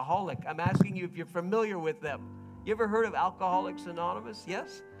alcoholic. I'm asking you if you're familiar with them. You ever heard of Alcoholics Anonymous?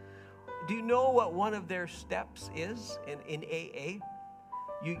 Yes? Do you know what one of their steps is in AA?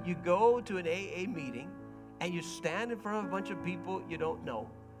 You go to an AA meeting and you stand in front of a bunch of people you don't know.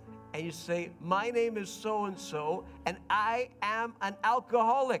 And you say, my name is so-and-so, and I am an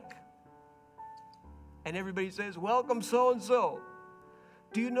alcoholic. And everybody says, welcome so-and-so.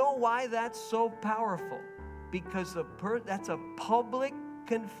 Do you know why that's so powerful? Because that's a public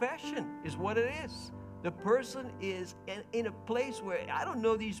confession is what it is. The person is in a place where I don't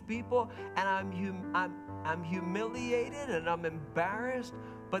know these people, and I'm humiliated and I'm embarrassed.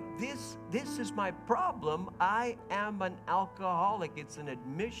 But this is my problem. I am an alcoholic. It's an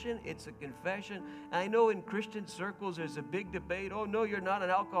admission. It's a confession. And I know in Christian circles there's a big debate. Oh, no, you're not an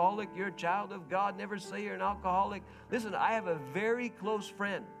alcoholic. You're a child of God. Never say you're an alcoholic. Listen, I have a very close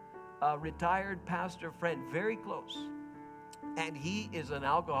friend, a retired pastor friend, very close. And he is an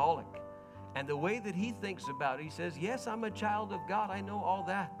alcoholic. And the way that he thinks about it, he says, yes, I'm a child of God. I know all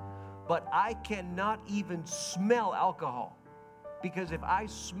that. But I cannot even smell alcohol. Because if I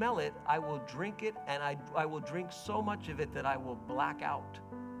smell it, I will drink it, and I will drink so much of it that I will black out.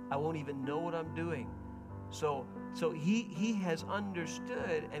 I won't even know what I'm doing. So he has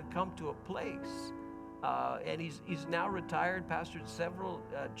understood and come to a place, and he's now retired, pastored several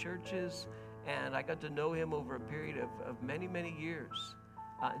churches, and I got to know him over a period of many, many years,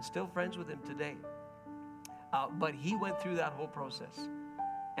 and still friends with him today. But he went through that whole process.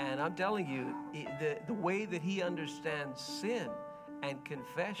 And I'm telling you, the way that he understands sin and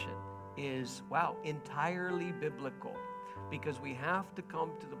confession is, entirely biblical. Because we have to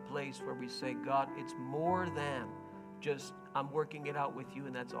come to the place where we say, God, it's more than just I'm working it out with you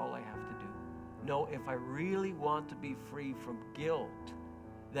and that's all I have to do. No, if I really want to be free from guilt,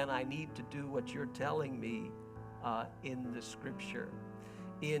 then I need to do what you're telling me in the scripture.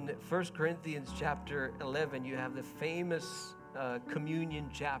 In 1 Corinthians chapter 11, you have the famous communion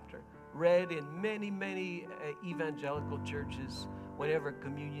chapter, read in many, many evangelical churches whenever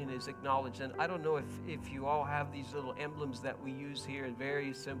communion is acknowledged. And I don't know if you all have these little emblems that we use here.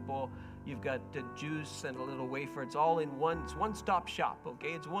 Very simple. You've got the juice and a little wafer. It's all in one. It's one-stop shop,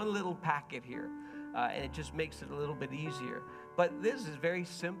 okay? It's one little packet here, and it just makes it a little bit easier. But this is very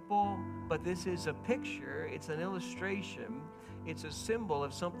simple, but this is a picture. It's an illustration. It's a symbol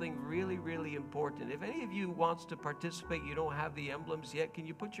of something really, really important. If any of you wants to participate, you don't have the emblems yet, can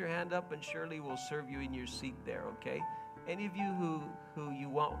you put your hand up and Shirley will serve you in your seat there, okay? Any of you who you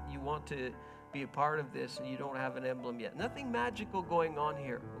want to be a part of this and you don't have an emblem yet. Nothing magical going on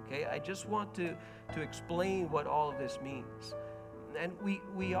here, okay? I just want to explain what all of this means. And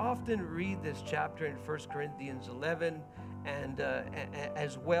we often read this chapter in 1 Corinthians 11, and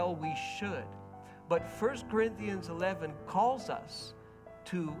as well we should. But 1 Corinthians 11 calls us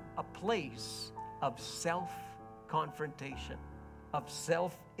to a place of self-confrontation, of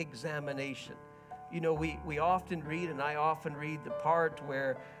self-examination. You know, we often read, and I often read the part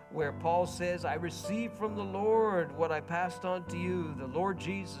where Paul says, I received from the Lord what I passed on to you. The Lord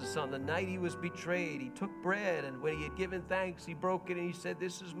Jesus, on the night he was betrayed, he took bread, and when he had given thanks, he broke it, and he said,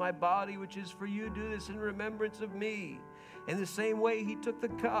 this is my body, which is for you. Do this in remembrance of me. In the same way, he took the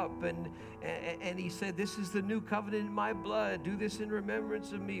cup, and he said, this is the new covenant in my blood. Do this in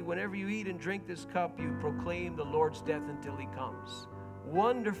remembrance of me. Whenever you eat and drink this cup, you proclaim the Lord's death until he comes.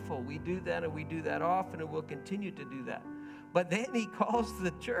 Wonderful. We do that, and we do that often, and we'll continue to do that. But then he calls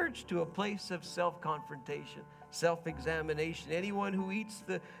the church to a place of self-confrontation, self-examination. Anyone who eats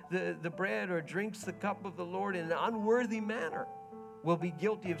the bread or drinks the cup of the Lord in an unworthy manner will be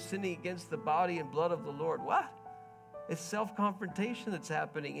guilty of sinning against the body and blood of the Lord. What? It's self-confrontation that's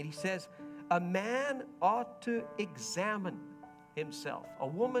happening. And he says, a man ought to examine himself. A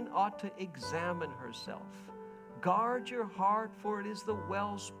woman ought to examine herself. Guard your heart, for it is the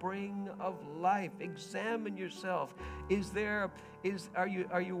wellspring of life. Examine yourself. Are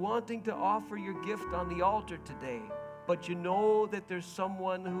you wanting to offer your gift on the altar today? But you know that there's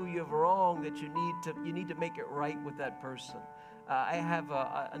someone who you've wronged, that you need to make it right with that person. I have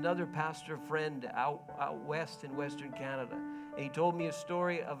another pastor friend out west in Western Canada, and he told me a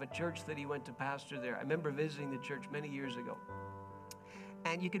story of a church that he went to pastor there. I remember visiting the church many years ago.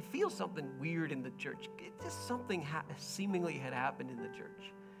 And you could feel something weird in the church. Just something seemingly had happened in the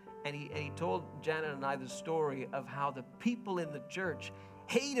church. And he told Janet and I the story of how the people in the church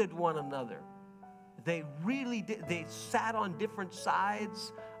hated one another. They really did. They sat on different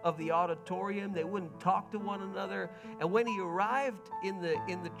sides of the auditorium. They wouldn't talk to one another. And when he arrived in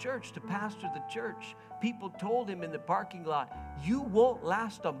the church to pastor the church, people told him in the parking lot, you won't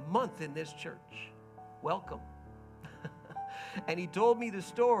last a month in this church. Welcome. And he told me the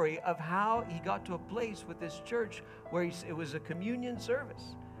story of how he got to a place with this church where it was a communion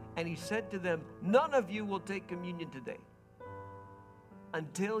service. And he said to them, none of you will take communion today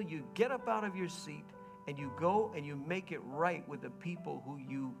until you get up out of your seat and you go and you make it right with the people who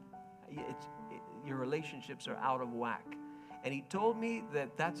your relationships are out of whack. And he told me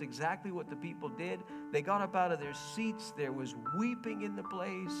that that's exactly what the people did. They got up out of their seats. There was weeping in the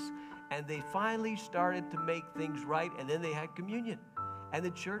place. And they finally started to make things right, and then they had communion. And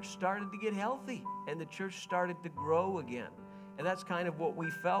the church started to get healthy, and the church started to grow again. And that's kind of what we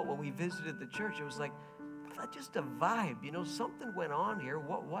felt when we visited the church. It was like, just a vibe, something went on here.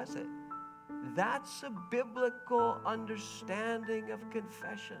 What was it? That's a biblical understanding of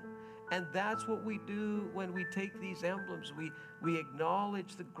confession. And that's what we do when we take these emblems. We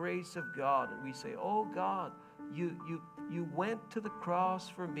acknowledge the grace of God, and we say, oh God, you went to the cross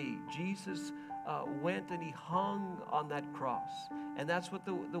for me. Jesus went and he hung on that cross. And that's what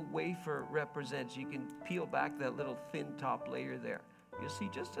the wafer represents. You can peel back that little thin top layer there. You see,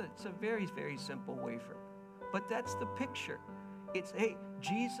 it's a very, very simple wafer. But that's the picture. It's, hey,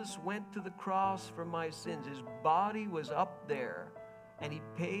 Jesus went to the cross for my sins. His body was up there, and he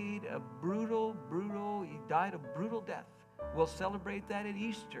paid he died a brutal death. We'll celebrate that at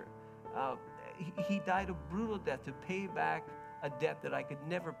Easter. He died a brutal death to pay back a debt that I could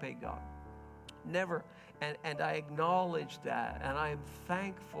never pay God. Never. And I acknowledge that, and I am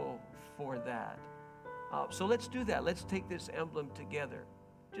thankful for that. So let's do that. Let's take this emblem together.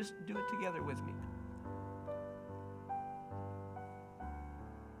 Just do it together with me.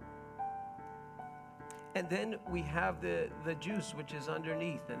 And then we have the juice, which is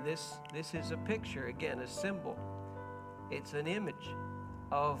underneath. And this is a picture, again, a symbol. It's an image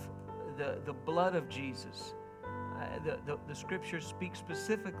of the blood of Jesus. The scripture speaks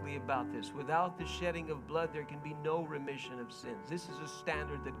specifically about this. Without the shedding of blood, there can be no remission of sins. This is a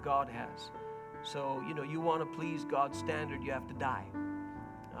standard that God has. So, you want to please God's standard, you have to die.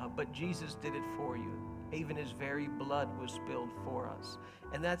 But Jesus did it for you. Even his very blood was spilled for us.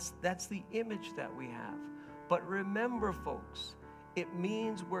 And that's the image that we have. But remember, folks, it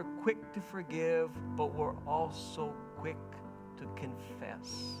means we're quick to forgive, but we're also quick to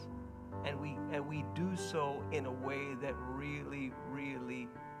confess. And we do so in a way that really, really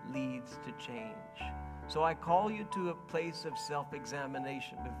leads to change. So I call you to a place of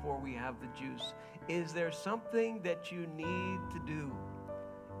self-examination before we have the juice. Is there something that you need to do?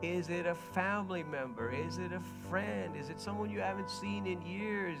 Is it a family member? Is it a friend? Is it someone you haven't seen in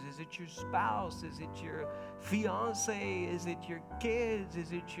years? Is it your spouse? Is it your fiance? Is it your kids?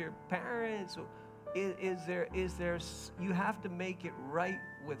 Is it your parents? Is there, you have to make it right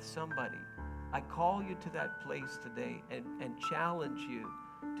with somebody. I call you to that place today and challenge you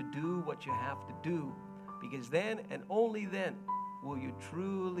to do what you have to do, because then and only then will you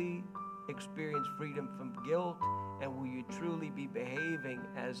truly experience freedom from guilt, and will you truly be behaving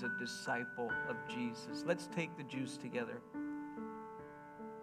as a disciple of Jesus. Let's take the juice together.